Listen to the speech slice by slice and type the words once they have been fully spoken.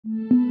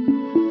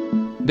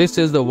This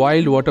is the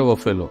wild water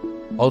buffalo,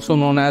 also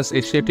known as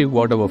Asiatic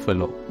water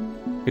buffalo.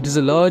 It is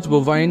a large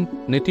bovine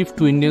native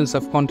to Indian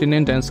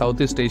subcontinent and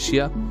Southeast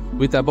Asia,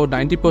 with about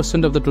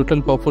 90% of the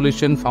total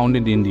population found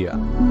in India.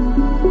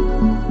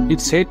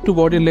 Its head to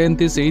body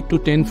length is 8 to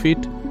 10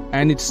 feet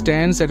and it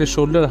stands at a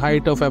shoulder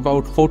height of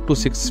about 4 to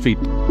 6 feet.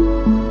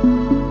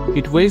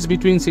 It weighs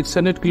between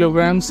 600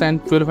 kilograms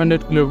and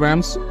 1200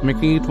 kilograms,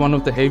 making it one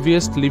of the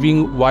heaviest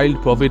living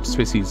wild bovid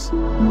species.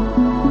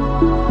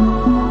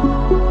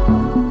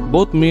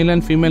 Both male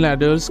and female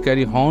adults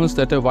carry horns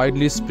that are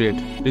widely spread,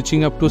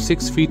 reaching up to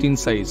 6 feet in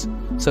size,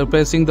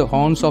 surpassing the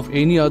horns of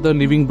any other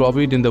living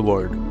bovid in the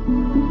world.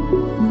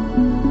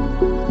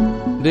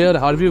 They are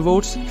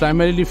herbivores,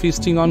 primarily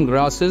feasting on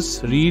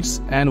grasses, reeds,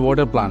 and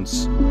water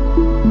plants.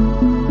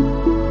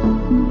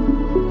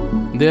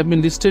 They have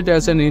been listed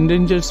as an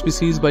endangered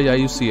species by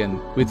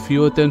IUCN, with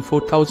fewer than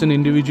 4,000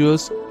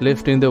 individuals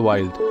left in the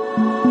wild.